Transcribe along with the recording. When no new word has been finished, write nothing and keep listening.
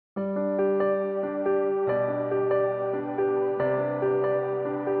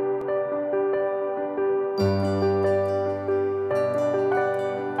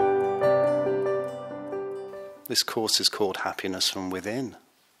This course is called Happiness from Within.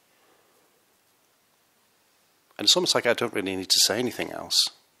 And it's almost like I don't really need to say anything else.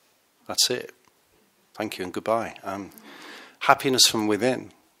 That's it. Thank you and goodbye. Happiness from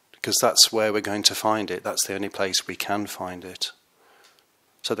within, because that's where we're going to find it. That's the only place we can find it.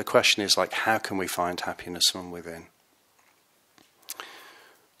 So the question is, like, how can we find happiness from within?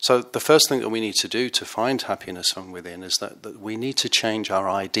 So the first thing that we need to do to find happiness from within is that we need to change our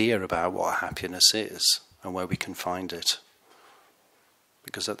idea about what happiness is and where we can find it.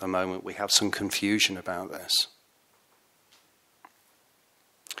 Because at the moment we have some confusion about this.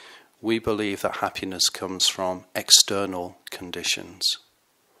 We believe that happiness comes from external conditions.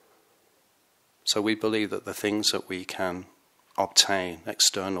 So we believe that the things that we can obtain,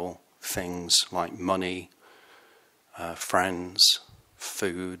 external things like money, friends,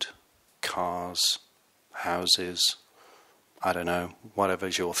 food, cars, houses, I don't know,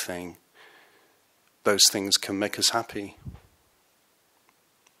 whatever's your thing, those things can make us happy.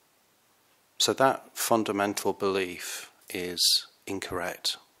 So that fundamental belief is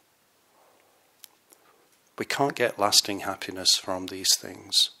incorrect. We can't get lasting happiness from these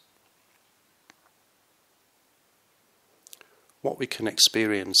things. What we can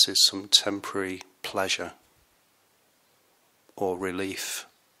experience is some temporary pleasure or relief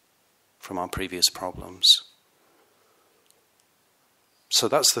from our previous problems. So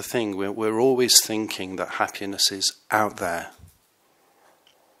that's the thing, we're always thinking that happiness is out there.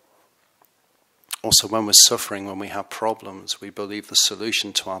 Also, when we're suffering, when we have problems, we believe the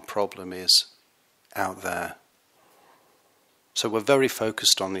solution to our problem is out there. So we're very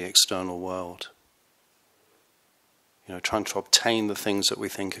focused on the external world. Trying to obtain the things that we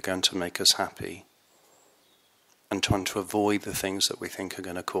think are going to make us happy, and trying to avoid the things that we think are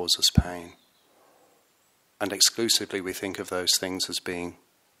going to cause us pain. And exclusively we think of those things as being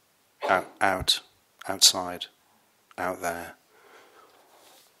outside, out there.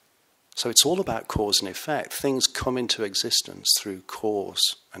 So it's all about cause and effect. Things come into existence through cause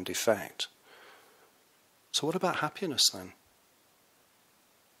and effect. So what about happiness then?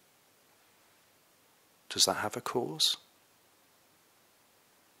 Does that have a cause?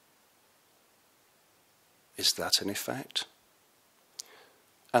 Is that an effect?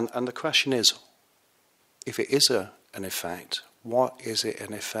 And the question is, if it is an effect, what is it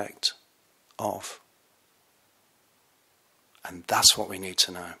an effect of? And that's what we need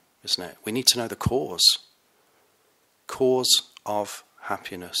to know, isn't it? We need to know the cause. Cause of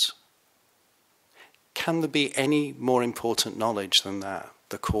happiness. Can there be any more important knowledge than that?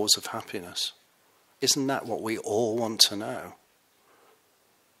 The cause of happiness. Isn't that what we all want to know?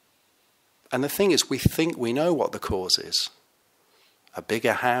 And the thing is, we think we know what the cause is. A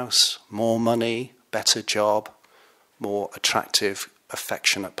bigger house, more money, better job, more attractive,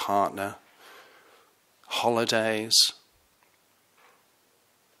 affectionate partner, holidays.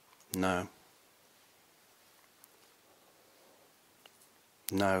 No.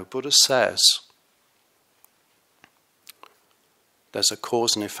 No, Buddha says there's a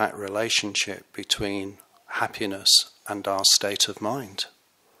cause and effect relationship between happiness and our state of mind.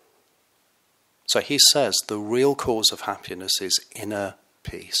 So he says the real cause of happiness is inner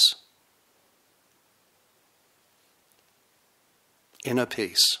peace. Inner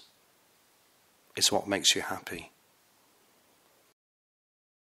peace is what makes you happy.